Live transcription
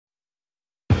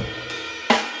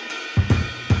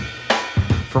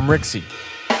from Rixie.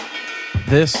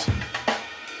 This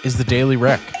is the Daily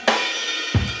Rec,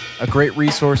 a great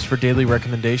resource for daily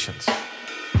recommendations.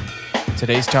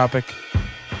 Today's topic,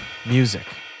 music.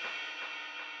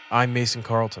 I'm Mason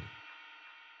Carlton.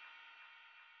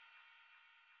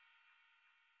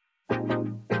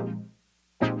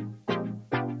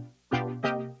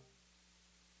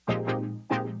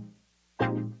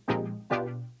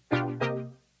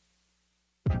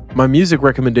 My music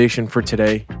recommendation for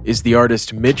today is the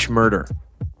artist Mitch Murder.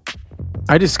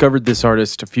 I discovered this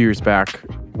artist a few years back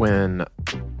when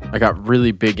I got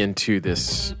really big into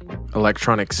this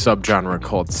electronic subgenre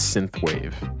called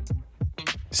synthwave.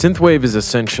 Synthwave is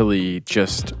essentially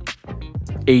just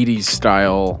 80s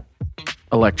style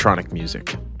electronic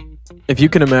music. If you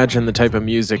can imagine the type of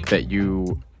music that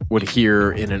you would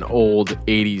hear in an old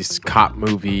 80s cop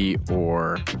movie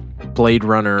or Blade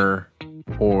Runner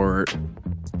or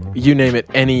you name it,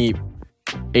 any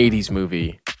 80s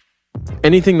movie,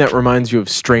 anything that reminds you of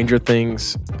Stranger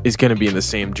Things is going to be in the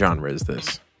same genre as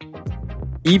this.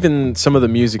 Even some of the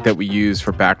music that we use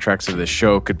for backtracks of this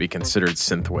show could be considered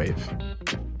synthwave.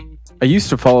 I used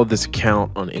to follow this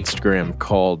account on Instagram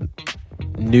called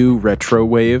New Retro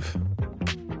Wave,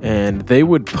 and they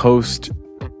would post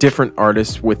different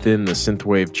artists within the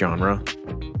synthwave genre.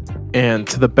 And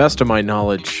to the best of my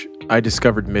knowledge, I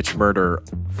discovered Mitch Murder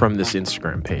from this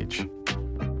Instagram page.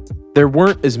 There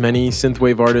weren't as many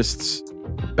synthwave artists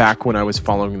back when I was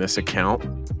following this account,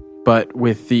 but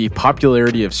with the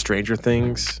popularity of Stranger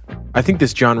Things, I think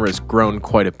this genre has grown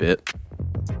quite a bit.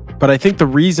 But I think the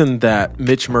reason that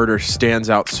Mitch Murder stands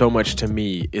out so much to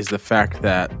me is the fact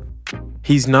that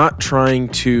he's not trying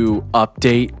to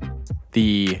update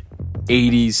the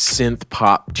 80s synth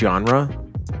pop genre.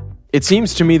 It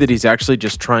seems to me that he's actually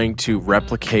just trying to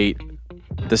replicate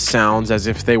the sounds as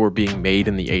if they were being made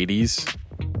in the 80s.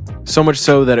 So much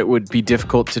so that it would be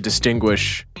difficult to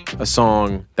distinguish a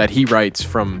song that he writes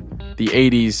from the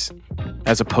 80s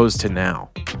as opposed to now.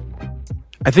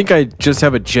 I think I just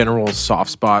have a general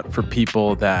soft spot for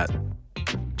people that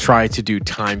try to do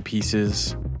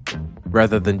timepieces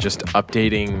rather than just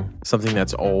updating something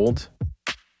that's old.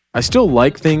 I still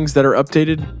like things that are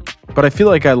updated, but I feel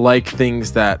like I like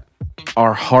things that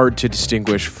are hard to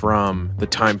distinguish from the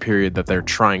time period that they're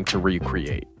trying to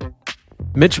recreate.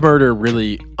 Mitch Murder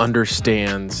really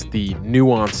understands the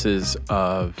nuances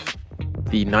of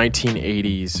the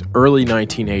 1980s, early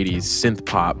 1980s synth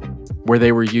pop, where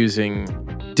they were using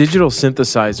digital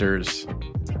synthesizers,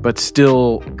 but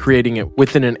still creating it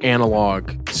within an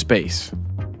analog space.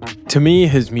 To me,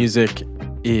 his music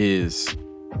is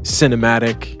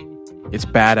cinematic, it's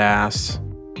badass,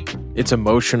 it's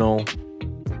emotional,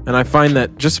 and I find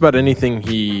that just about anything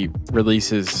he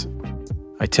releases,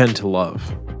 I tend to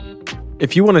love.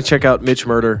 If you want to check out Mitch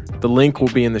Murder, the link will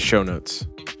be in the show notes.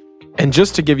 And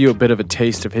just to give you a bit of a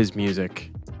taste of his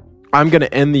music, I'm going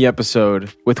to end the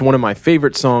episode with one of my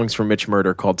favorite songs from Mitch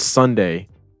Murder called Sunday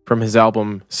from his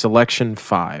album Selection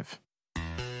 5.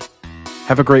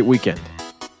 Have a great weekend.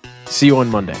 See you on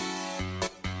Monday.